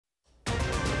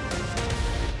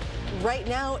Right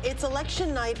now, it's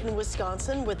election night in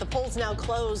Wisconsin. With the polls now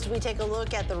closed, we take a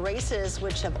look at the races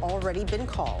which have already been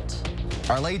called.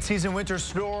 Our late season winter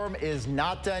storm is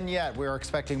not done yet. We're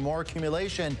expecting more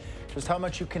accumulation. Just how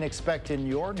much you can expect in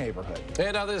your neighborhood.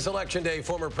 And on this election day,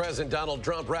 former President Donald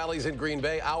Trump rallies in Green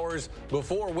Bay hours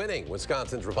before winning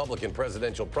Wisconsin's Republican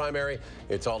presidential primary.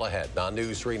 It's all ahead on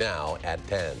News 3 Now at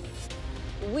 10.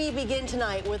 We begin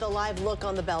tonight with a live look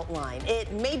on the Beltline.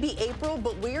 It may be April,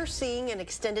 but we are seeing an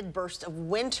extended burst of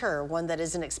winter, one that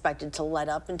isn't expected to let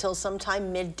up until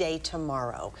sometime midday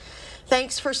tomorrow.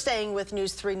 Thanks for staying with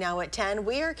News 3 Now at 10.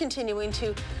 We are continuing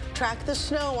to track the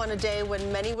snow on a day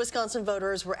when many Wisconsin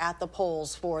voters were at the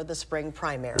polls for the spring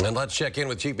primary. And let's check in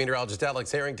with Chief Meteorologist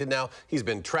Alex Harrington now. He's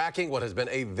been tracking what has been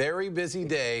a very busy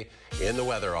day in the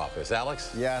weather office.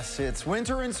 Alex? Yes, it's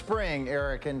winter and spring,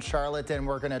 Eric and Charlotte, and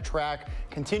we're going to track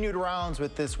continued rounds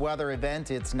with this weather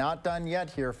event. It's not done yet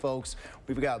here, folks.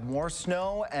 We've got more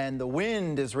snow, and the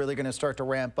wind is really going to start to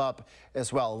ramp up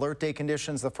as well. Alert day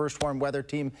conditions, the First Warn Weather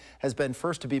Team has been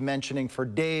first to be mentioning for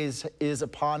days, is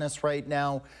upon us right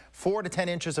now. 4 to 10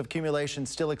 inches of accumulation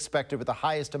still expected, with the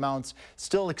highest amounts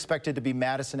still expected to be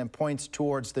Madison and points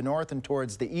towards the north and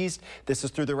towards the east. This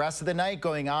is through the rest of the night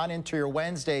going on into your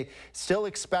Wednesday. Still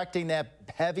expecting that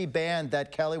heavy band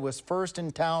that Kelly was first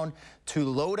in town to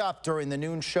load up during the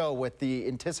noon show, with the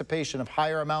anticipation of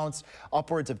higher amounts,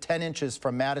 upwards of 10 inches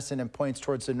from Madison and points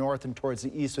towards the north and towards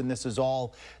the east when this is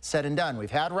all said and done.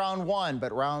 We've had round 1,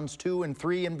 but rounds 2 and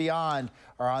 3 and beyond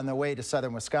are on the way to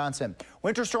southern Wisconsin.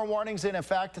 Winter storm warnings in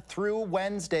effect through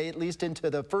Wednesday, at least into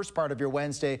the first part of your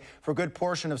Wednesday, for a good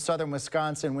portion of southern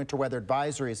Wisconsin. Winter weather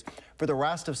advisories for the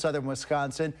rest of southern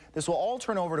Wisconsin. This will all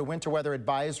turn over to winter weather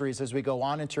advisories as we go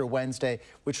on into your Wednesday,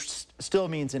 which still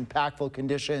means impactful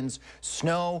conditions,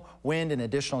 snow, wind, and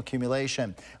additional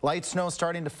accumulation. Light snow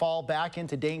starting to fall back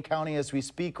into Dane County as we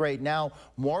speak right now.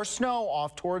 More snow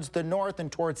off towards the north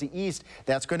and towards the east.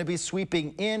 That's going to be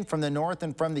sweeping in from the north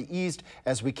and from the east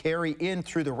as we carry in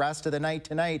through the rest of the night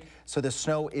tonight. So the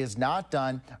snow is not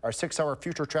done. Our 6-hour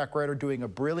future track radar doing a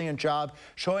brilliant job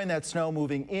showing that snow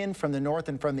moving in from the north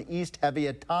and from the east, heavy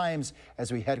at times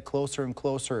as we head closer and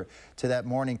closer to that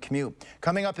morning commute.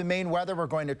 Coming up in Maine weather, we're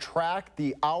going to track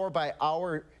the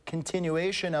hour-by-hour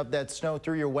continuation of that snow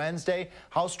through your Wednesday,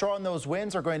 how strong those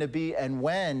winds are going to be, and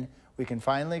when we can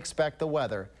finally expect the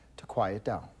weather to quiet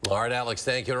down. All right, Alex,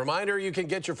 thank you. A reminder, you can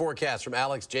get your forecast from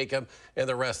Alex, Jacob, and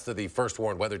the rest of the First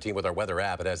Warn Weather Team with our weather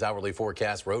app. It has hourly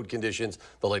forecasts, road conditions,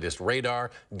 the latest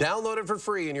radar. Download it for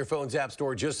free in your phone's app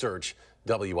store. Just search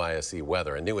WISC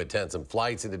Weather. And new at 10, some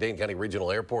flights into Dane County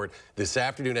Regional Airport this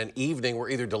afternoon and evening were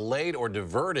either delayed or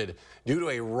diverted due to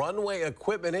a runway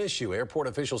equipment issue. Airport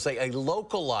officials say a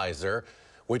localizer,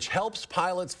 which helps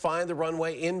pilots find the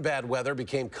runway in bad weather,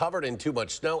 became covered in too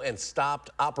much snow and stopped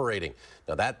operating.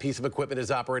 Now, that piece of equipment is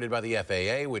operated by the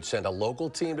FAA, which sent a local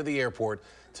team to the airport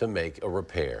to make a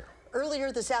repair.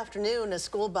 Earlier this afternoon, a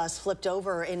school bus flipped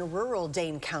over in rural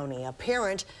Dane County. A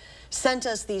parent sent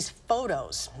us these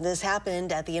photos. This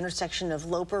happened at the intersection of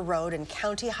Loper Road and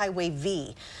County Highway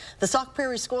V. The Sauk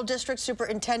Prairie School District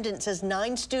Superintendent says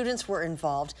 9 students were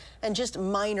involved and just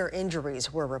minor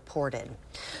injuries were reported.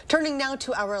 Turning now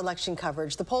to our election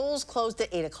coverage. The polls closed at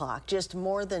 8 o'clock, just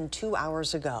more than 2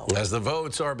 hours ago. As the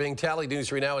votes are being tallied, News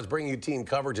 3 Now is bringing you team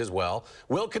coverage as well.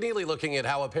 Will Keneally looking at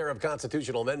how a pair of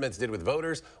constitutional amendments did with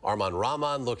voters. Armand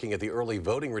Rahman looking at the early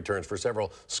voting returns for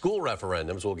several school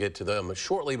referendums. We'll get to them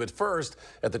shortly, but first,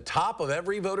 at the top of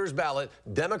every voter's ballot,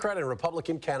 Democrat and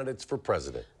Republican candidates for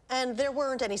president. And there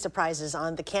weren't any surprises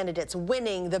on the candidates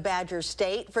winning the Badger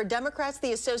State. For Democrats,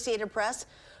 the Associated Press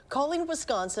calling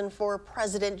Wisconsin for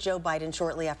President Joe Biden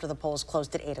shortly after the polls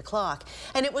closed at 8 o'clock.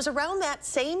 And it was around that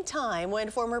same time when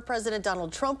former President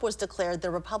Donald Trump was declared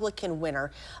the Republican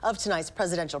winner of tonight's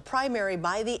presidential primary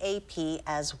by the AP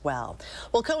as well.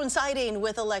 Well, coinciding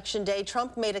with Election Day,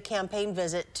 Trump made a campaign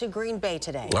visit to Green Bay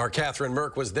today. Our Catherine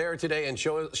Merck was there today and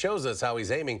shows us how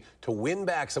he's aiming to win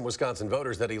back some Wisconsin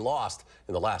voters that he lost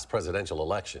in the last presidential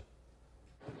election.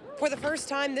 For the first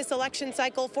time this election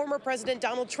cycle, former President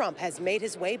Donald Trump has made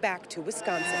his way back to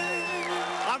Wisconsin.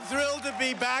 I'm thrilled to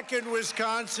be back in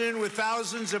Wisconsin with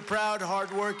thousands of proud,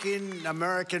 hardworking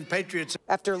American patriots.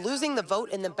 After losing the vote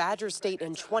in the Badger State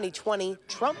in 2020,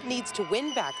 Trump needs to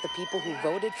win back the people who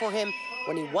voted for him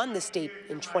when he won the state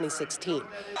in 2016.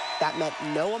 That meant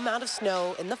no amount of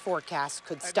snow in the forecast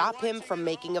could stop him from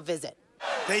making a visit.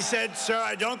 They said, sir,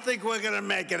 I don't think we're going to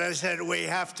make it. I said, we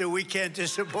have to. We can't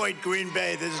disappoint Green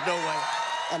Bay. There's no way.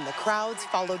 And the crowds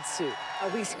followed suit.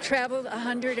 We traveled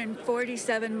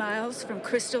 147 miles from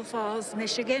Crystal Falls,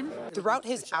 Michigan. Throughout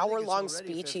his hour-long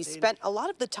speech, he spent a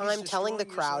lot of the time telling the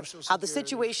crowd how the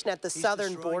situation at the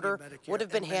southern border would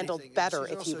have been handled better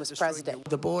if he was president.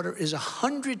 The border is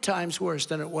 100 times worse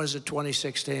than it was in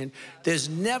 2016. There's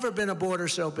never been a border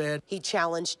so bad. He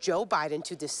challenged Joe Biden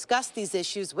to discuss these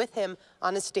issues with him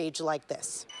on a stage like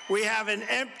this. We have an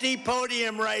empty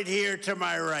podium right here to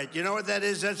my right. You know what that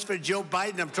is? That's for Joe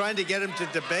Biden. I'm trying to get him to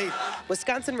debate.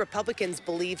 Wisconsin Republicans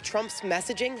believe Trump's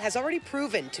messaging has already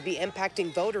proven to be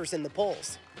impacting voters in the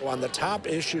polls. On the top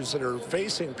issues that are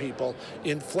facing people,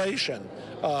 inflation,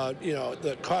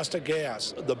 the cost of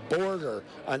gas, the border,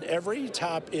 on every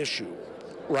top issue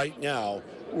right now,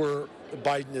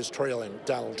 Biden is trailing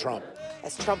Donald Trump.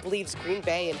 As Trump leaves Green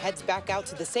Bay and heads back out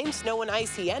to the same snow and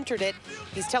ice he entered it,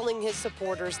 he's telling his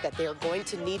supporters that they are going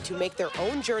to need to make their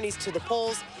own journeys to the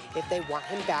polls if they want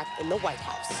him back in the White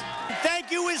House.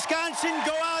 Thank you, Wisconsin.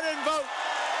 Go out and vote.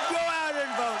 Go out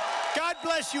and vote. God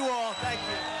bless you all. Thank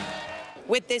you.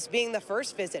 With this being the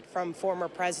first visit from former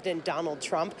President Donald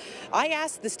Trump, I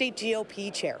asked the state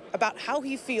GOP chair about how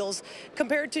he feels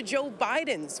compared to Joe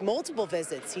Biden's multiple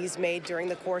visits he's made during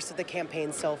the course of the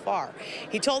campaign so far.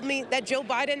 He told me that Joe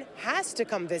Biden has to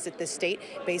come visit the state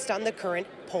based on the current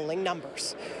polling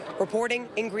numbers. Reporting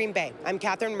in Green Bay, I'm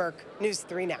Catherine Merck, News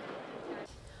 3 Now.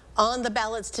 On the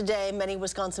ballots today, many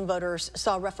Wisconsin voters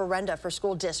saw referenda for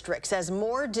school districts as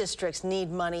more districts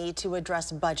need money to address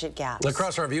budget gaps.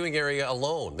 Across our viewing area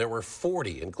alone, there were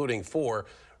 40, including 4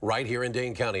 right here in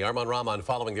Dane County. Armand Rahman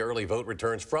following the early vote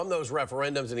returns from those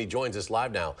referendums, and he joins us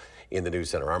live now in the News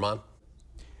Center. Armand?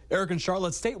 Eric and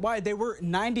Charlotte, statewide, there were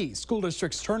 90 school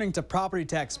districts turning to property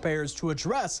taxpayers to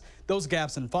address those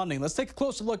gaps in funding. Let's take a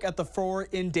closer look at the 4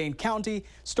 in Dane County,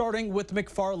 starting with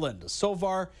McFarland. So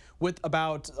far, with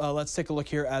about, let's take a look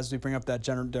here as we bring up that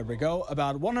general, there we go,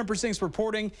 about 100 precincts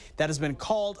reporting that has been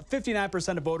called.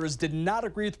 59% of voters did not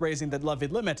agree with raising the levy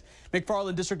limit.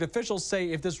 McFarland district officials say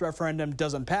if this referendum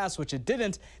doesn't pass, which it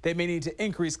didn't, they may need to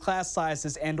increase class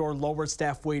sizes and or lower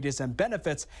staff wages and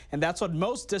benefits. And that's what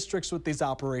most districts with these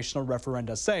operational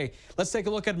referenda say. Let's take a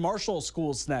look at Marshall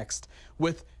schools next.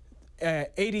 With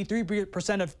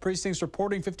 83% of precincts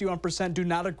reporting, 51% do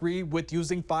not agree with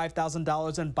using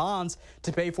 $5,000 in bonds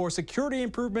to pay for security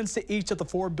improvements to each of the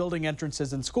 4 building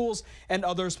entrances in schools and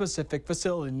other specific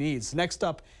facility needs. Next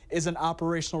up is an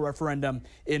operational referendum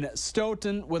in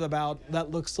Stoughton with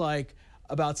that looks like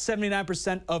about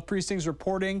 79% of precincts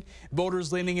reporting,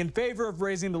 voters leaning in favor of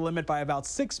raising the limit by about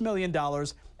 $6 million.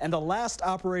 And the last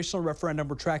operational referendum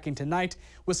we're tracking tonight,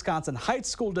 Wisconsin Heights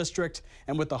School District,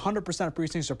 and with 100% of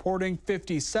precincts reporting,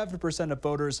 57% of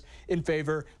voters in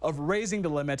favor of raising the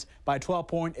limit by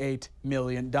 $12.8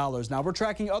 million. Now we're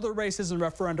tracking other races and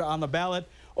referenda on the ballot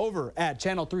over at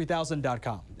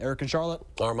channel3000.com. Eric and Charlotte.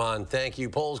 Armand, thank you.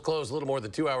 Polls closed a little more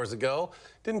than 2 hours ago.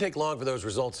 Didn't take long for those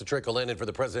results to trickle in and for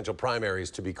the presidential primaries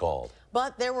to be called.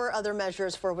 But there were other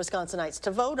measures for Wisconsinites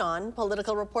to vote on.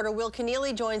 Political reporter Will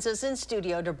Keneally joins us in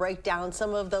studio to break down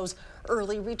some of those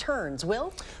early returns.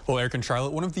 Will? Well, Eric and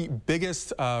Charlotte, one of the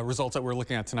biggest results that we're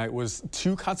looking at tonight was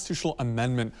 2 constitutional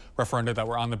amendment referenda that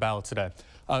were on the ballot today.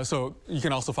 So you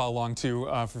can also follow along too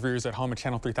for viewers at home at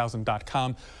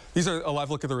channel3000.com. These are a live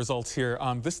look at the results here.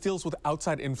 This deals with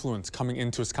outside influence coming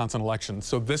into Wisconsin elections.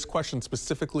 So this question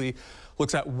specifically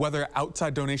looks at whether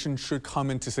outside donations should come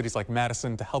into cities like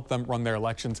Madison to help them run their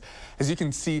elections. As you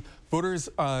can see, voters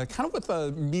kind of with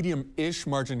a medium-ish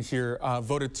margin here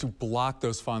voted to block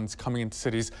those funds coming into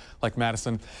cities like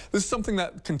Madison. This is something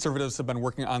that conservatives have been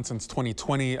working on since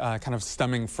 2020, kind of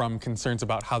stemming from concerns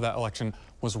about how that election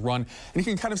was run. And you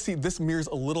can kind of see this mirrors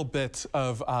a little bit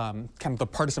of kind of the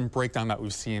partisan breakdown that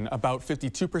we've seen. About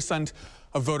 52%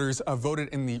 of voters voted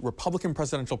in the Republican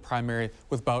presidential primary,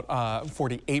 with about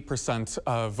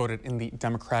 48% voted in the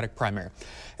Democratic primary.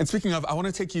 And speaking of, I want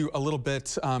to take you a little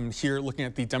bit here looking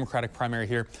at the Democratic primary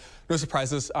here. No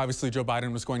surprises, obviously Joe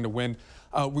Biden was going to win.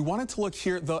 We wanted to look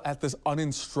here, though, at this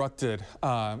uninstructed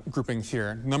grouping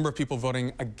here. Number of people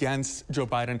voting against Joe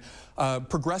Biden.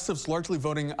 Progressives largely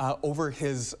voting over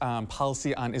his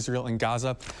policy on Israel and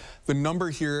Gaza. The number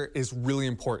here is really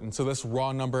important. So this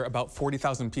raw number, about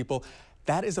 40,000 people,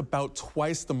 that is about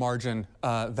twice the margin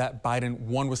that Biden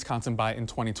won Wisconsin by in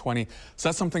 2020. So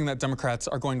that's something that Democrats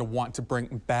are going to want to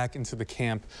bring back into the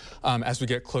camp as we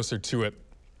get closer to it.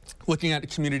 Looking at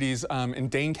communities in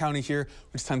Dane County here,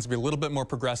 which tends to be a little bit more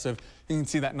progressive, you can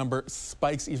see that number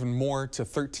spikes even more to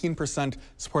 13%,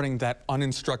 supporting that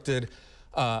uninstructed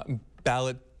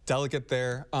ballot delegate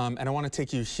there. And I want to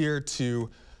take you here to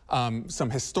some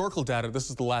historical data. This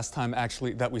is the last time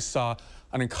actually that we saw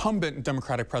an incumbent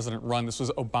Democratic president run. This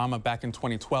was Obama back in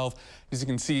 2012. As you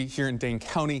can see here in Dane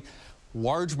County,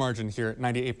 large margin here,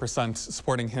 98%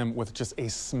 supporting him with just a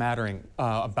smattering,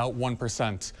 about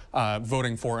 1%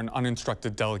 voting for an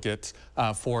uninstructed delegate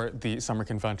for the summer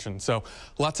convention. So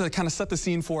a lot to kind of set the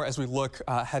scene for as we look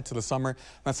ahead to the summer.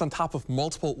 That's on top of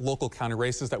multiple local county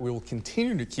races that we will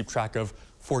continue to keep track of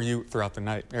for you throughout the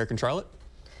night. Eric and Charlotte?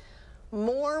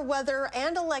 More weather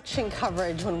and election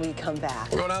coverage when we come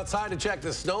back. We're going outside to check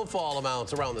the snowfall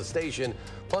amounts around the station,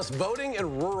 plus voting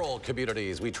in rural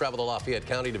communities. We travel to Lafayette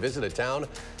County to visit a town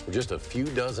where just a few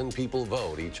dozen people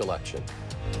vote each election.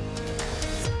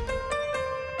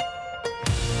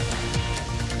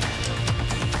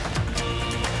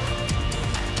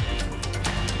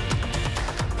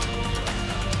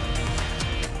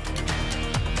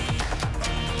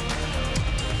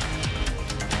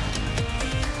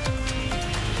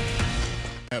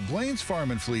 At Blaine's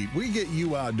Farm and Fleet, we get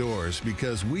you outdoors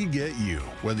because we get you.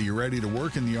 Whether you're ready to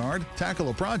work in the yard, tackle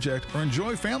a project, or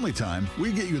enjoy family time,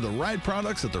 we get you the right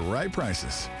products at the right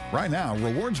prices. Right now,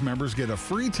 Rewards members get a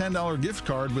free $10 gift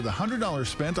card with $100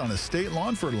 spent on Estate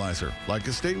lawn fertilizer, like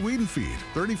Estate Weed and Feed,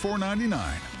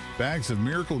 $34.99. Bags of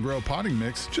Miracle Grow potting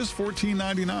mix, just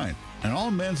 $14.99. And all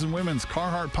men's and women's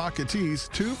Carhartt pocket tees,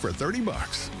 2 for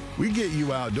 $30. We get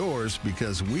you outdoors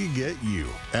because we get you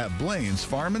at Blaine's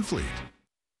Farm and Fleet.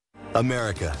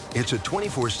 America, it's a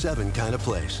 24/7 kind of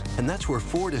place. And that's where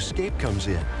Ford Escape comes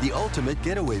in, the ultimate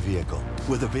getaway vehicle.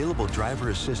 With available driver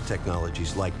assist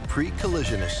technologies like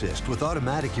pre-collision assist with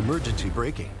automatic emergency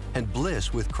braking, and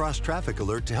Bliss with cross-traffic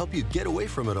alert to help you get away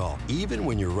from it all, even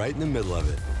when you're right in the middle of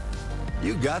it.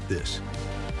 You got this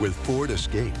with Ford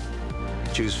Escape.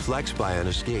 Choose FlexBuy on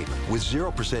Escape with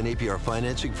 0% APR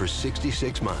financing for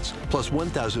 66 months, plus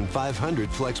 $1,500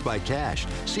 FlexBuy cash.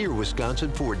 See your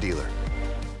Wisconsin Ford dealer.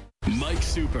 Mike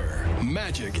Super,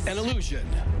 Magic and Illusion,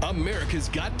 America's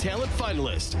Got Talent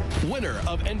finalist, winner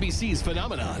of NBC's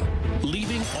Phenomenon,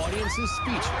 leaving audiences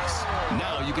speechless.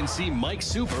 Now you can see Mike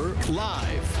Super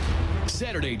live.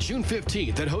 Saturday, June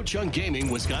 15th at Ho Chunk Gaming,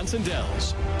 Wisconsin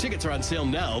Dells. Tickets are on sale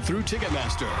now through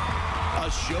Ticketmaster. A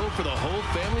show for the whole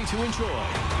family to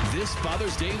enjoy this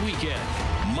Father's Day weekend.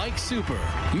 Mike Super,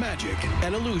 Magic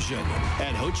and Illusion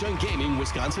at Ho Chunk Gaming,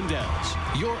 Wisconsin Dells.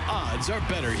 Your odds are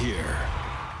better here.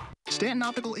 Stanton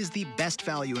Optical is the best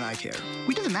value in eye care.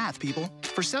 We did the math, people.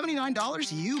 For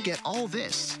 $79, you get all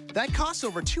this. That costs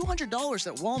over $200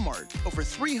 at Walmart, over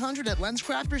 $300 at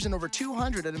LensCrafters, and over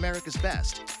 $200 at America's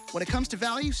Best. When it comes to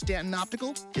value, Stanton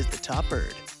Optical is the top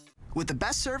bird. With the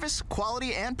best service,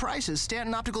 quality, and prices,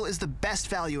 Stanton Optical is the best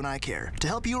value in eye care. To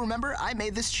help you remember, I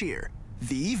made this cheer.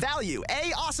 V value.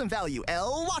 A, awesome value.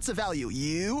 L, lots of value.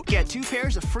 U, get 2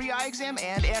 pairs of free eye exam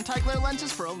and anti-glare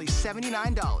lenses for only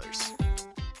 $79.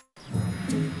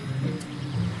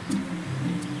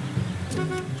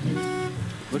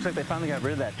 Looks like they finally got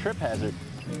rid of that trip hazard.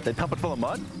 They pump it full of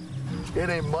mud? It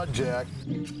ain't mud, Jack.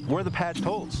 Where are the patched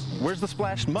holes? Where's the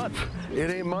splashed mud? It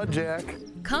ain't mud, Jack.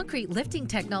 Concrete lifting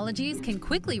technologies can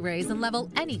quickly raise and level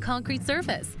any concrete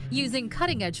surface using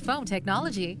cutting-edge foam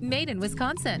technology made in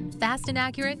Wisconsin. Fast and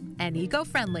accurate and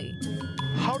eco-friendly.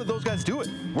 How did those guys do it?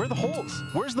 Where are the holes?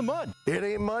 Where's the mud? It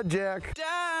ain't mud, Jack.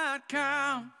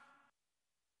 .com.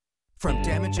 From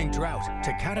damaging drought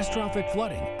to catastrophic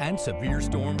flooding and severe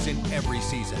storms in every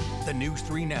season, the News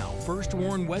 3 Now First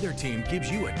Warn Weather Team gives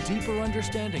you a deeper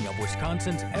understanding of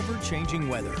Wisconsin's ever-changing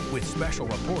weather with special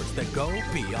reports that go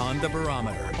beyond the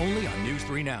barometer. Only on News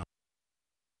 3 Now.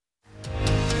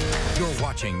 You're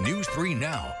watching News 3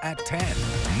 Now at 10.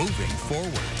 Moving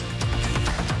forward.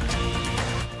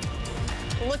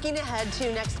 Looking ahead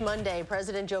to next Monday,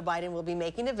 President Joe Biden will be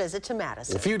making a visit to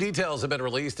Madison. A few details have been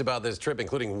released about this trip,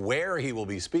 including where he will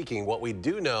be speaking. What we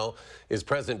do know is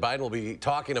President Biden will be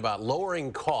talking about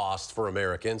lowering costs for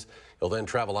Americans. He'll then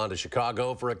travel on to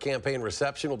Chicago for a campaign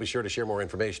reception. We'll be sure to share more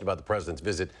information about the president's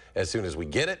visit as soon as we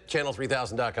get it.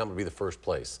 Channel3000.com will be the first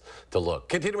place to look.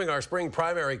 Continuing our spring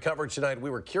primary coverage tonight, we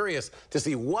were curious to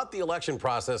see what the election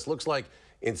process looks like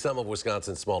in some of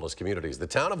Wisconsin's smallest communities. The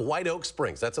town of White Oak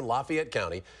Springs, that's in Lafayette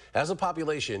County, has a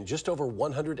population just over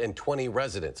 120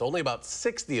 residents. Only about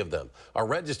 60 of them are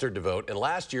registered to vote, and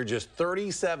last year just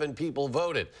 37 people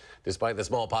voted. Despite the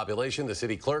small population, the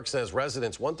city clerk says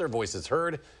residents want their voices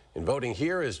heard, and voting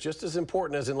here is just as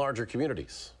important as in larger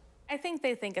communities. I think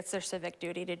they think it's their civic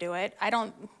duty to do it.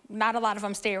 Not a lot of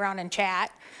them stay around and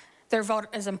chat. Their vote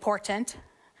is important.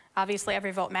 Obviously,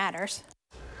 every vote matters.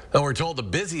 Now, we're told the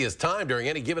busiest time during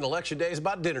any given election day is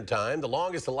about dinner time. The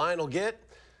longest the line will get,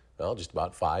 well, just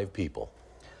about 5 people.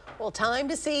 Well, time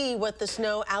to see what the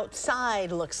snow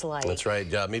outside looks like. That's right.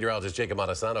 Meteorologist Jacob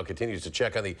Madison continues to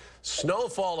check on the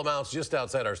snowfall amounts just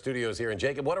outside our studios here. And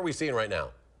Jacob, what are we seeing right now?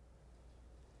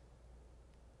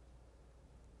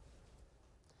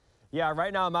 Yeah,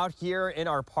 right now I'm out here in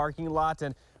our parking lot,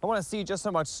 and I want to see just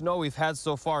how much snow we've had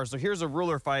so far. So here's a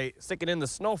ruler. If I stick it in the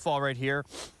snowfall right here,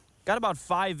 got about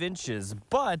 5 inches.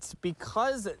 But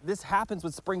because this happens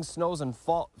with spring and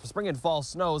fall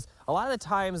snows, a lot of the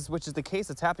times, which is the case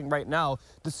that's happening right now,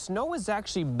 the snow is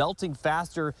actually melting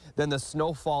faster than the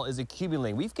snowfall is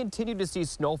accumulating. We've continued to see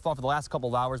snowfall for the last couple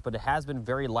of hours, but it has been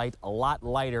very light, a lot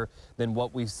lighter than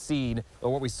what we've seen,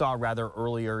 or what we saw rather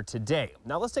earlier today.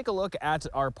 Now let's take a look at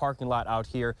our parking lot out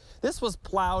here. This was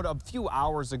plowed a few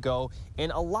hours ago,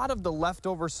 and a lot of the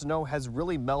leftover snow has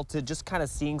really melted, just kind of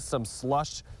seeing some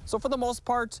slush. So for the most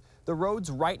part, the roads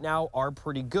right now are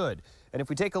pretty good. And if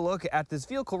we take a look at this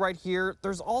vehicle right here,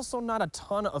 there's also not a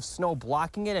ton of snow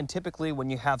blocking it. And typically when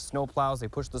you have snow plows, they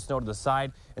push the snow to the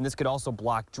side, and this could also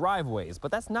block driveways.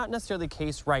 But that's not necessarily the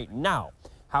case right now.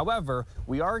 However,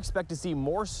 we are expected to see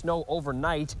more snow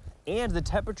overnight, and the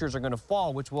temperatures are going to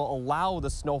fall, which will allow the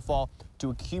snowfall to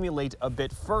accumulate a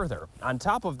bit further. On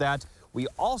top of that, we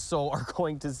also are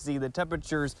going to see the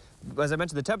temperatures, as I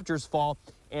mentioned, the temperatures fall,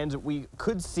 and we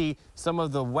could see some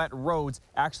of the wet roads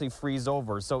actually freeze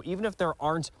over. So even if there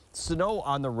aren't snow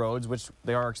on the roads, which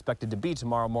they are expected to be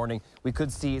tomorrow morning, we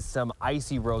could see some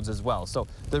icy roads as well. So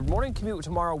the morning commute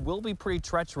tomorrow will be pretty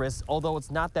treacherous, although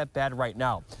it's not that bad right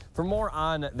now. For more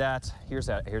on that, here's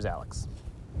Alex.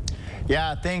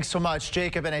 Yeah, thanks so much,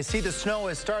 Jacob. And I see the snow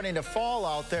is starting to fall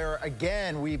out there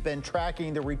again. We've been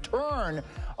tracking the return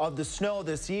of the snow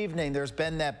this evening. There's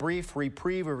been that brief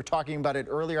reprieve. We were talking about it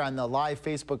earlier on the live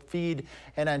Facebook feed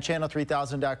and on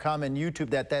channel3000.com and YouTube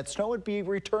that snow would be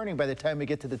returning by the time we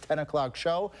get to the 10 o'clock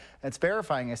show. That's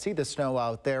verifying. I see the snow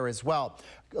out there as well.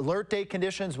 Alert day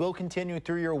conditions will continue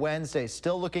through your Wednesday.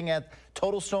 Still looking at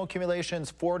total snow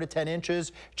accumulations 4 to 10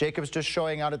 inches. Jacob's just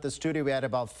showing out at the studio. We had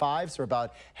about 5, so we're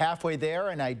about halfway there,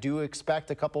 and I do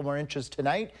expect a couple more inches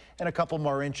tonight and a couple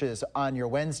more inches on your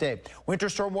Wednesday. Winter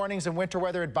storm warnings and winter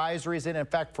weather advisories in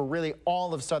effect for really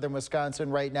all of southern Wisconsin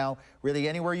right now. Really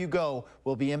anywhere you go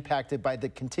will be impacted by the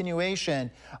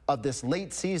continuation of this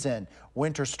late season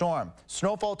winter storm.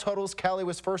 Snowfall totals, Kelly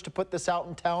was first to put this out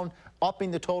in town, upping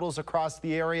the totals across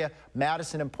the area.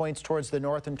 Madison and points towards the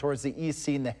north and towards the east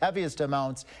seeing the heaviest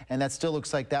amounts, and that still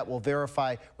looks like that will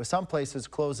verify, with some places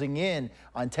closing in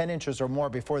on 10 inches or more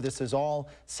before this is all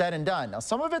said and done. Now,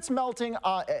 some of it's melting,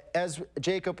 as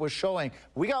Jacob was showing.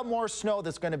 We got more snow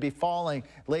that's going to be falling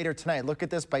later tonight. Look at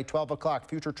this by 12 o'clock.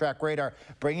 Future track radar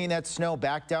bringing that snow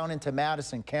back down into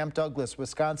Madison, Camp Douglas,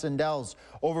 Wisconsin Dells,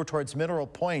 over towards Mineral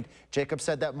Point. Jacob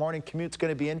said that morning commute's going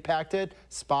to be impacted.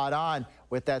 Spot on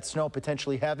with that snow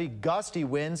potentially heavy. Gusty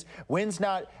winds. Winds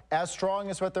not as strong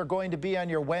as what they're going to be on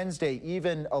your Wednesday.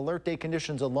 Even alert day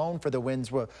conditions alone for the winds,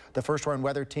 the First Warn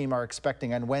Weather Team are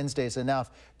expecting on Wednesdays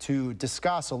enough to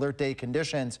discuss alert day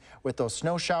conditions with those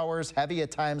snow showers, heavy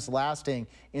at times lasting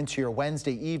into your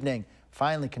Wednesday evening.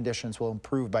 Finally, conditions will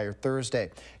improve by your Thursday.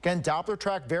 Again, Doppler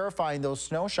track verifying those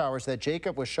snow showers that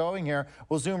Jacob was showing here.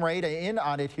 We'll zoom right in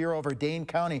on it here over Dane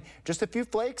County. Just a few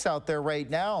flakes out there right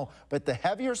now, but the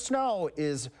heavier snow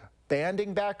is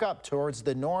banding back up towards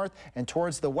the north and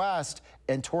towards the west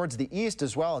and towards the east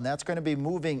as well. And that's going to be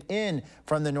moving in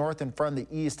from the north and from the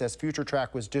east, as Future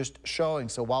Track was just showing.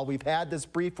 So while we've had this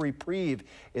brief reprieve,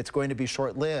 it's going to be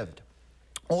short-lived.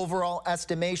 Overall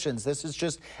estimations, this is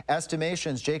just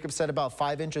estimations. Jacob said about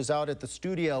 5 inches out at the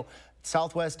studio.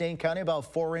 Southwest Dane County,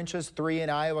 about 4 inches, 3 in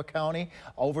Iowa County.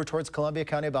 Over towards Columbia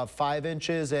County, about 5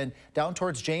 inches. And down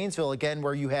towards Janesville, again,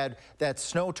 where you had that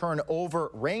snow turn over,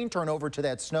 rain turn over to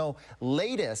that snow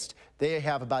latest, they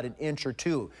have about 1 inch or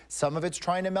 2. Some of it's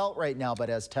trying to melt right now, but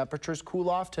as temperatures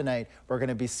cool off tonight, we're going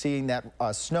to be seeing that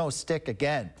snow stick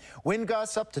again. Wind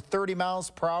gusts up to 30 miles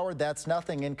per hour. That's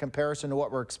nothing in comparison to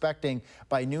what we're expecting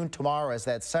by noon tomorrow, as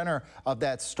that center of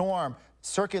that storm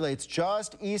circulates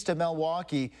just east of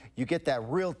Milwaukee. You get that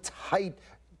real tight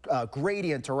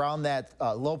gradient around that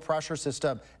low pressure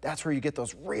system. That's where you get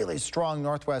those really strong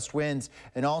northwest winds,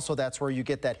 and also that's where you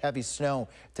get that heavy snow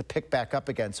to pick back up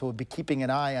again. So we'll be keeping an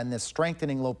eye on this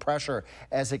strengthening low pressure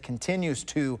as it continues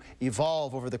to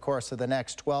evolve over the course of the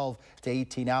next 12 to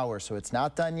 18 hours. So it's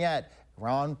not done yet.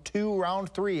 Round 2, round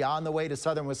 3 on the way to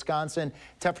southern Wisconsin.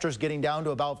 Temperatures getting down to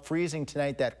about freezing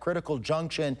tonight, that critical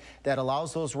junction that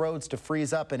allows those roads to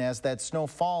freeze up. And as that snow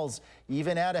falls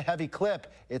even at a heavy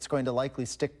clip, it's going to likely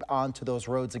stick onto those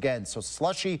roads again. So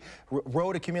slushy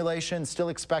road accumulation still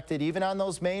expected even on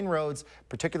those main roads,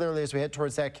 particularly as we head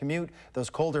towards that commute. Those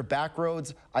colder back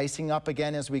roads icing up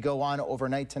again as we go on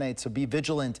overnight tonight. So be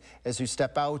vigilant as you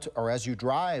step out or as you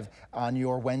drive on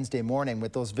your Wednesday morning,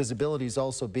 with those visibilities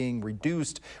also being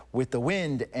reduced with the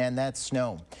wind and that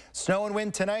snow. Snow and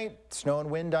wind tonight, snow and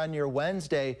wind on your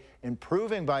Wednesday,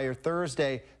 improving by your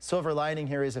Thursday. Silver lining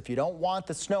here is if you don't want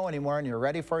the snow anymore and you're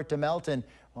ready for it to melt, and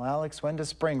well, Alex, when does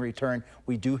spring return?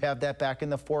 We do have that back in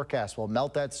the forecast. We'll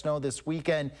melt that snow this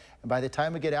weekend, and by the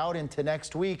time we get out into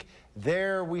next week,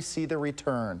 there we see the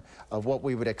return of what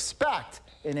we would expect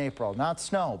in April. Not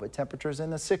snow, but temperatures in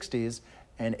the 60s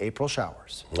and April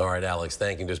showers. All right, Alex,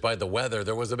 thank you. Despite the weather,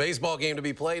 there was a baseball game to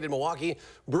be played in Milwaukee.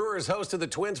 Brewers hosted the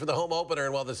Twins for the home opener,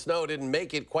 and while the snow didn't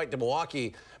make it quite to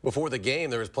Milwaukee before the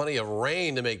game, there was plenty of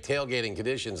rain to make tailgating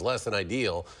conditions less than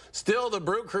ideal. Still, the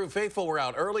Brew Crew faithful were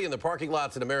out early in the parking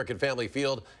lots at American Family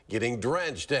Field, getting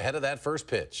drenched ahead of that first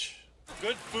pitch.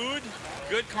 Good food,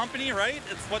 good company, right?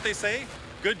 It's what they say.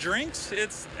 Good drinks.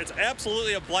 It's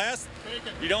absolutely a blast.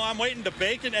 You know, I'm waiting to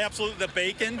bacon, absolutely the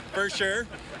bacon for sure.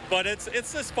 But it's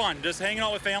just fun, just hanging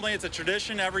out with family. It's a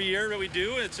tradition every year that we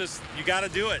do. It's just, you got to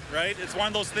do it, right? It's one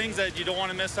of those things that you don't want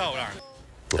to miss out on.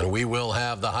 And we will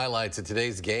have the highlights of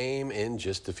today's game in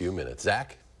just a few minutes.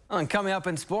 Zach? And coming up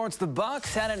in sports, the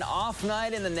Bucks had an off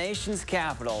night in the nation's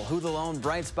capital. Who the lone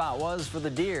bright spot was for the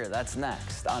Deer, that's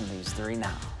next on News 3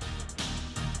 Now.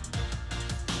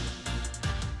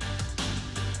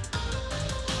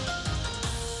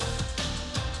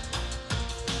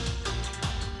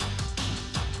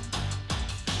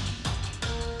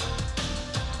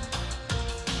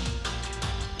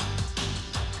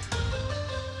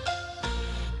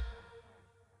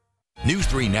 News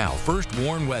 3 Now First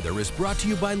Warn Weather is brought to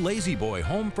you by Lazy Boy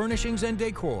Home Furnishings and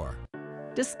Decor.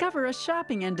 Discover a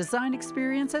shopping and design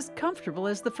experience as comfortable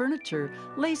as the furniture.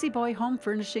 Lazy Boy Home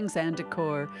Furnishings and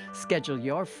Decor. Schedule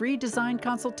your free design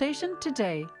consultation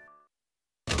today.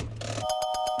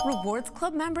 Rewards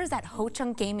Club members at Ho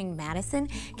Chunk Gaming Madison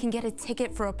can get a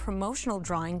ticket for a promotional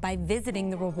drawing by visiting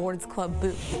the Rewards Club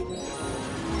booth.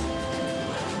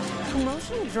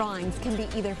 Promotional drawings can be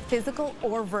either physical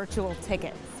or virtual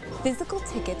tickets. Physical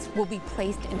tickets will be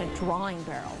placed in a drawing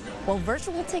barrel, while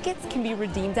virtual tickets can be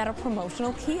redeemed at a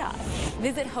promotional kiosk.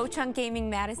 Visit Ho Chunk Gaming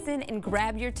Madison and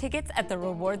grab your tickets at the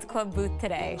Rewards Club booth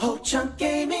today. Ho Chunk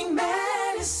Gaming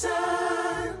Madison.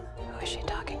 Who is she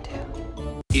talking to?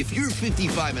 If you're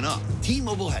 55 and up,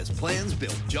 T-Mobile has plans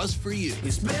built just for you.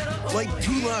 Like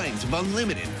 2 lines of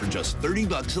unlimited for just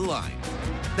 $30 a line.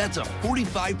 That's a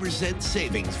 45%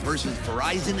 savings versus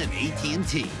Verizon and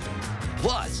AT&T.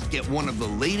 Plus, get one of the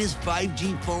latest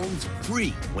 5G phones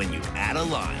free when you add a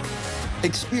line.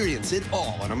 Experience it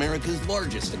all on America's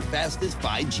largest and fastest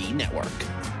 5G network.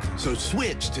 So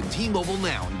switch to T-Mobile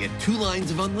now and get 2 lines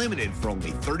of unlimited for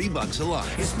only $30 a line.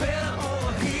 It's better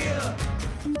over here.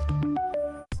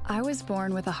 I was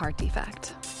born with a heart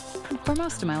defect. For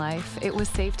most of my life, it was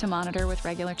safe to monitor with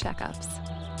regular checkups.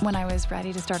 When I was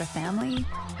ready to start a family,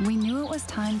 we knew it was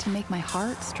time to make my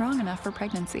heart strong enough for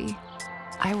pregnancy.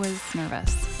 I was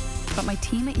nervous, but my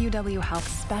team at UW Health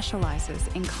specializes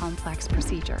in complex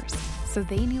procedures, so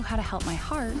they knew how to help my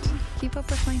heart keep up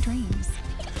with my dreams.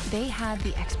 They had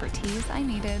the expertise I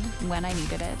needed when I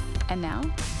needed it, and now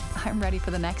I'm ready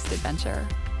for the next adventure.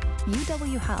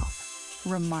 UW Health.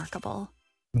 Remarkable.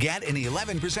 Get an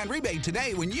 11% rebate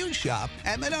today when you shop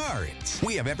at Menards.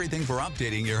 We have everything for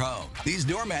updating your home. These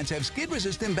doormats have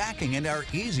skid-resistant backing and are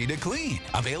easy to clean.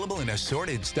 Available in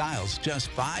assorted styles, just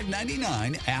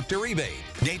 $5.99 after rebate.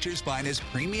 Nature's finest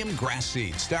premium grass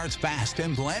seed starts fast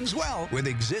and blends well with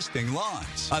existing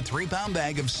lawns. A 3-pound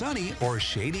bag of sunny or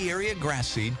shady area grass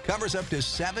seed covers up to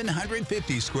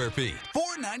 750 square feet.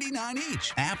 $4.99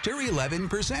 each after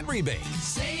 11% rebate.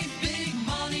 Save big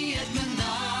money at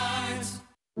Menards.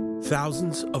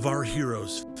 Thousands of our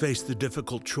heroes face the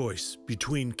difficult choice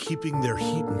between keeping their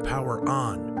heat and power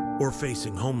on or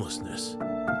facing homelessness.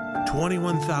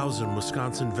 21,000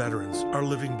 Wisconsin veterans are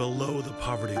living below the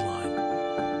poverty line,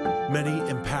 many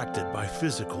impacted by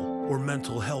physical or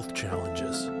mental health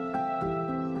challenges.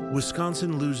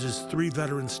 Wisconsin loses 3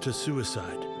 veterans to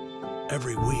suicide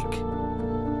every week.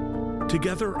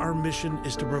 Together, our mission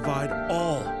is to provide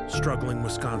all struggling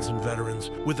Wisconsin veterans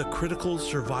with a critical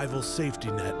survival safety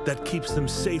net that keeps them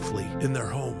safely in their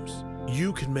homes.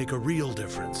 You can make a real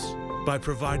difference by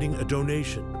providing a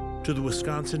donation to the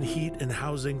Wisconsin Heat and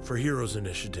Housing for Heroes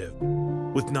initiative,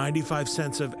 with 95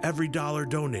 cents of every dollar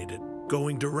donated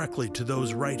going directly to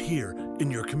those right here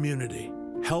in your community.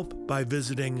 Help by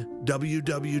visiting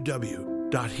www.wisconsinheat.org.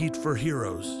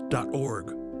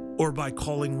 www.heatforheroes.org or by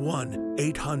calling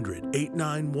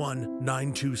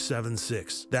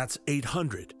 1-800-891-9276. That's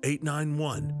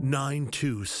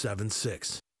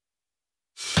 800-891-9276.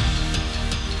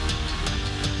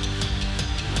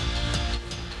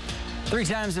 Three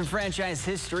times in franchise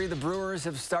history, the Brewers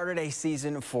have started a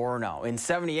season 4-0. In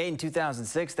 '78 and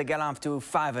 2006, they got off to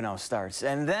 5-0 starts.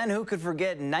 And then who could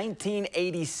forget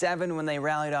 1987 when they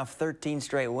rallied off 13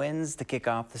 straight wins to kick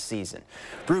off the season.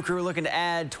 Brew Crew looking to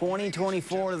add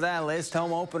 2024 to that list.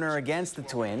 Home opener against the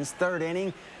Twins. Third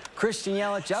inning, Christian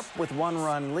Yelich up with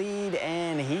 1-run lead,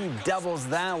 and he doubles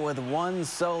that with one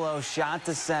solo shot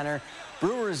to center.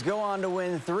 Brewers go on to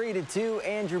win 3-2.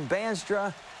 Andrew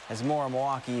Banstra has more of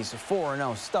Milwaukee's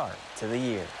 4-0 start to the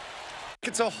year.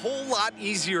 It's a whole lot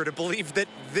easier to believe that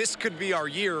this could be our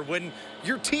year when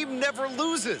your team never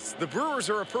loses. The Brewers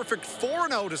are a perfect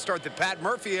 4-0 to start the Pat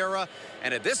Murphy era,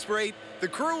 and at this rate, the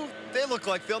Crew, they look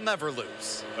like they'll never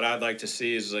lose. What I'd like to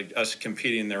see is like us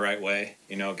competing the right way.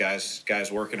 You know, guys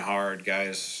working hard,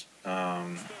 guys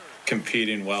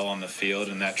competing well on the field,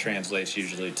 and that translates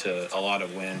usually to a lot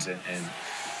of wins and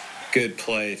good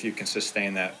play if you can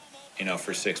sustain that, you know,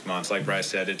 for 6 months. Like Bryce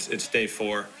said, it's day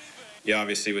 4. You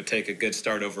obviously would take a good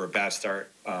start over a bad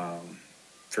start,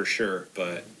 for sure,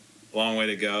 but long way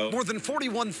to go. More than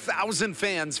 41,000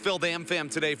 fans filled AmFam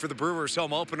today for the Brewers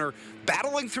home opener,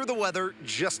 battling through the weather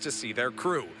just to see their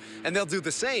Crew. And they'll do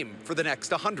the same for the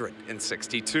next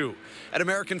 162. At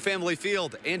American Family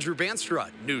Field, Andrew Banstra,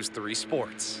 News 3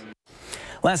 Sports.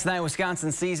 Last night,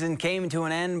 Wisconsin's season came to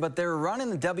an end, but their run in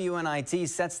the WNIT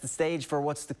sets the stage for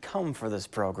what's to come for this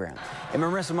program. In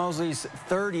Marissa Mosley's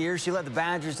 3rd year, she led the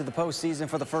Badgers to the postseason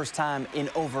for the first time in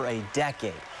over a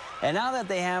decade. And now that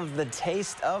they have the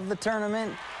taste of the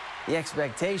tournament, the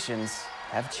expectations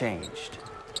have changed.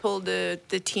 Told the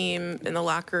team in the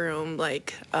locker room,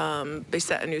 like, they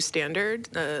set a new standard,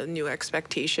 a new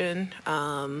expectation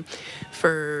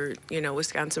for, you know,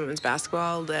 Wisconsin women's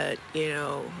basketball, that, you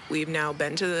know, we've now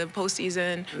been to the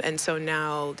postseason, and so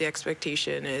now the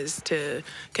expectation is to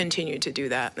continue to do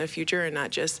that in the future, and not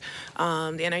just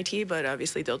the NIT, but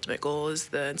obviously the ultimate goal is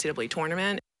the NCAA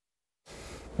tournament.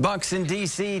 Bucks in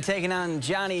D.C. taking on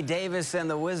Johnny Davis and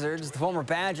the Wizards. The former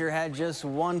Badger had just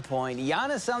 1 point.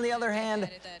 Giannis, on the other hand,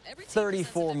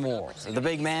 34 more. The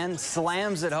big man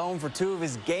slams it home for 2 of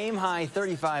his game-high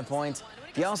 35 points.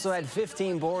 He also had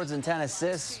 15 boards and 10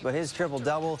 assists, but his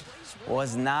triple-double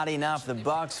was not enough. The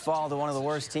Bucks fall to one of the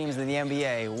worst teams in the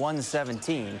NBA,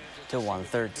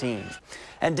 117-113.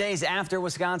 And days after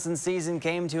Wisconsin's season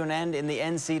came to an end in the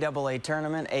NCAA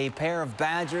tournament, a pair of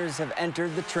Badgers have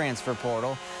entered the transfer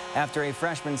portal. After a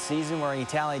freshman season where he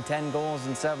tallied 10 goals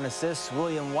and 7 assists,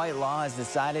 William Whitelaw has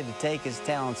decided to take his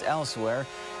talents elsewhere.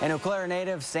 And Eau Claire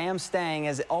native Sam Stang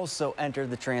has also entered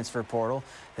the transfer portal.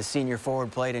 The senior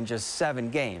forward played in just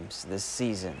 7 games this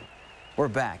season. We're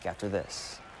back after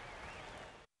this.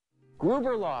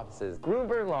 Gruber Law Offices,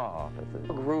 Gruber Law Offices,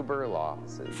 Gruber Law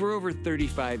Offices. For over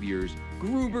 35 years,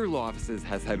 Gruber Law Offices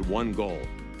has had one goal: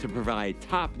 to provide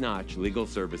top-notch legal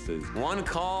services. One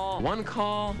call, one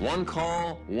call, one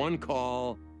call, one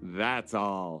call, that's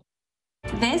all.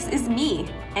 This is me,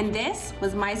 and this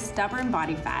was my stubborn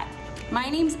body fat. My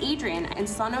name's Adrian, and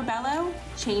Sonobello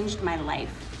changed my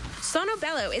life.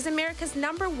 Sonobello is America's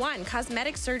 #1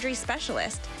 cosmetic surgery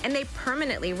specialist, and they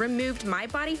permanently removed my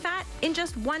body fat in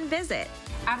just 1 visit.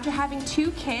 After having 2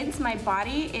 kids, my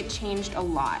body, it changed a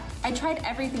lot. I tried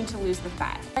everything to lose the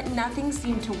fat, but nothing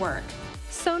seemed to work.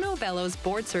 Sonobello's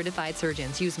board-certified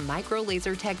surgeons use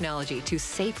micro-laser technology to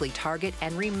safely target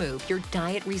and remove your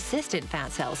diet-resistant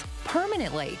fat cells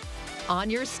permanently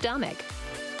on your stomach,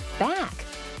 back,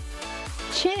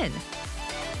 chin,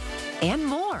 and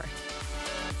more.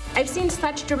 I've seen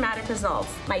such dramatic results.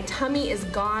 My tummy is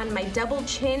gone, my double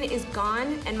chin is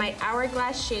gone, and my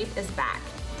hourglass shape is back.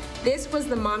 This was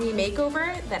the mommy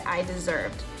makeover that I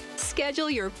deserved. Schedule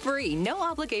your free,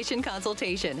 no-obligation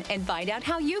consultation and find out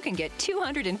how you can get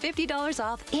 $250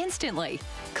 off instantly.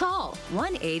 Call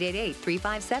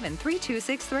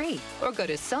 1-888-357-3263 or go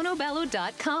to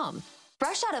sonobello.com.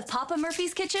 Fresh out of Papa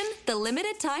Murphy's kitchen, the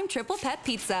limited-time triple pet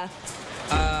pizza.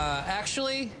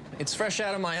 Actually, it's fresh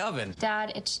out of my oven.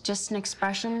 Dad, it's just an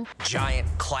expression. Giant,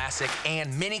 classic,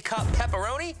 and mini cup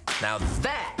pepperoni? Now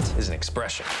that is an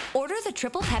expression. Order the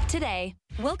triple pep today.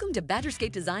 Welcome to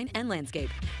Badgerscape Design and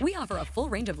Landscape. We offer a full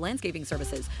range of landscaping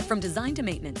services, from design to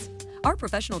maintenance. Our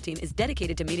professional team is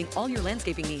dedicated to meeting all your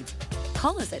landscaping needs.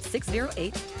 Call us at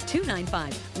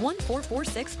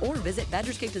 608-295-1446 or visit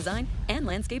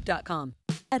badgerscapedesignandlandscape.com.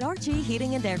 At RG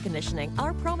Heating and Air Conditioning,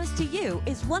 our promise to you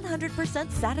is 100%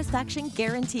 satisfaction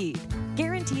guaranteed.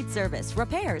 Guaranteed service,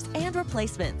 repairs, and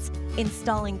replacements.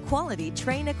 Installing quality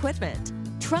Trane equipment.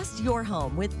 Trust your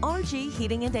home with RG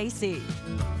Heating and AC.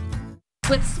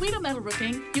 With Sweeto Metal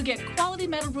Roofing, you get quality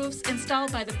metal roofs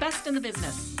installed by the best in the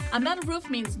business. A metal roof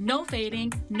means no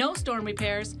fading, no storm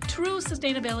repairs, true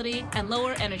sustainability, and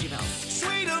lower energy bills.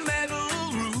 Sweeto Metal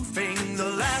Roofing, the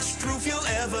last roof you'll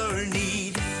ever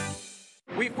need.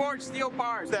 We forge steel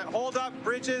bars that hold up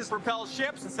bridges, propel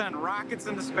ships, and send rockets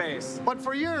into space. But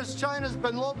for years, China's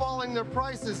been lowballing their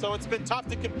prices, so it's been tough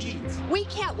to compete. We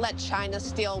can't let China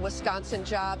steal Wisconsin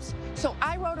jobs, so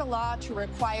I wrote a law to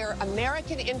require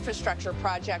American infrastructure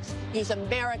projects use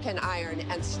American iron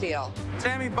and steel.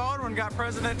 Tammy Baldwin got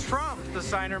President Trump to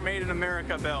sign her Made in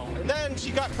America bill. And then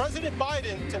she got President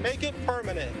Biden to make it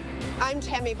permanent. I'm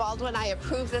Tammy Baldwin. I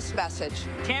approve this message.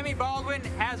 Tammy Baldwin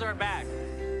has our back.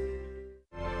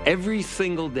 Every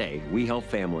single day, we help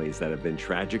families that have been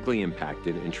tragically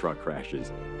impacted in truck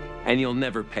crashes. And you'll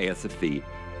never pay us a fee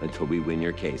until we win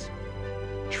your case.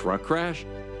 Truck crash?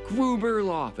 Gruber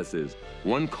Law Offices.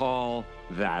 One call,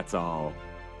 that's all.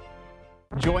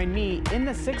 Join me in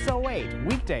the 608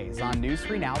 weekdays on News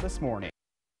 3 Now this morning.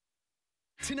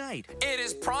 Tonight, it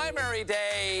is primary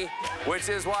day, which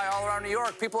is why all around New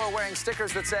York, people are wearing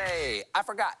stickers that say, I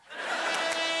forgot.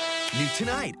 New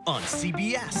tonight on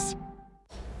CBS.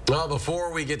 Well,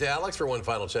 before we get to Alex for one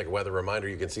final check of weather, reminder,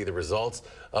 you can see the results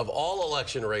of all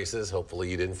election races.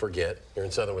 Hopefully you didn't forget. Here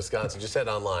in southern Wisconsin, just head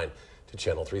online to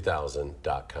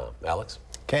channel3000.com. Alex?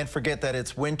 Can't forget that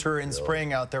it's winter and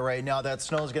spring out there right now. That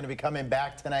snow is going to be coming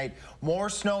back tonight. More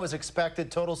snow is expected.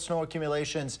 Total snow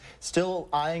accumulations still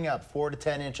eyeing up 4 to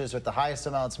 10 inches with the highest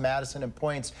amounts Madison and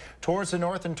points towards the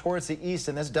north and towards the east.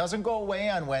 And this doesn't go away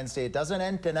on Wednesday. It doesn't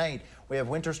end tonight. We have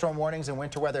winter storm warnings and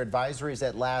winter weather advisories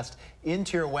that last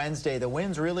into your Wednesday. The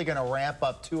wind's really going to ramp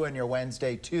up too on your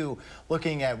Wednesday too.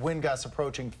 Looking at wind gusts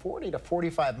approaching 40 to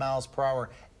 45 miles per hour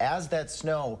as that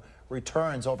snow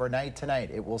returns overnight tonight.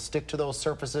 It will stick to those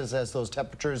surfaces as those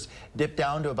temperatures dip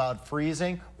down to about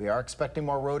freezing. We are expecting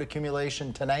more road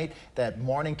accumulation tonight. That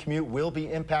morning commute will be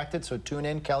impacted, so tune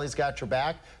in. Kelly's got your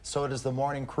back. So does the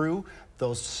morning crew.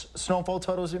 Those snowfall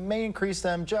totals, it may increase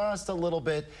them just a little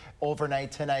bit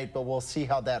overnight tonight, but we'll see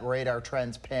how that radar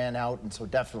trends pan out. And so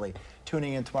definitely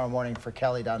tuning in tomorrow morning for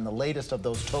Kelly on the latest of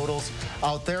those totals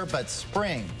out there. But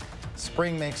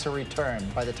Spring makes a return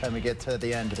by the time we get to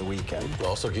the end of the weekend.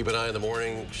 Also keep an eye on the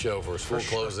morning show for school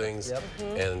closings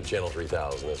and Channel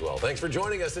 3000 as well. Thanks for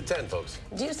joining us at 10, folks.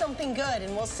 Do something good,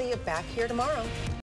 and we'll see you back here tomorrow.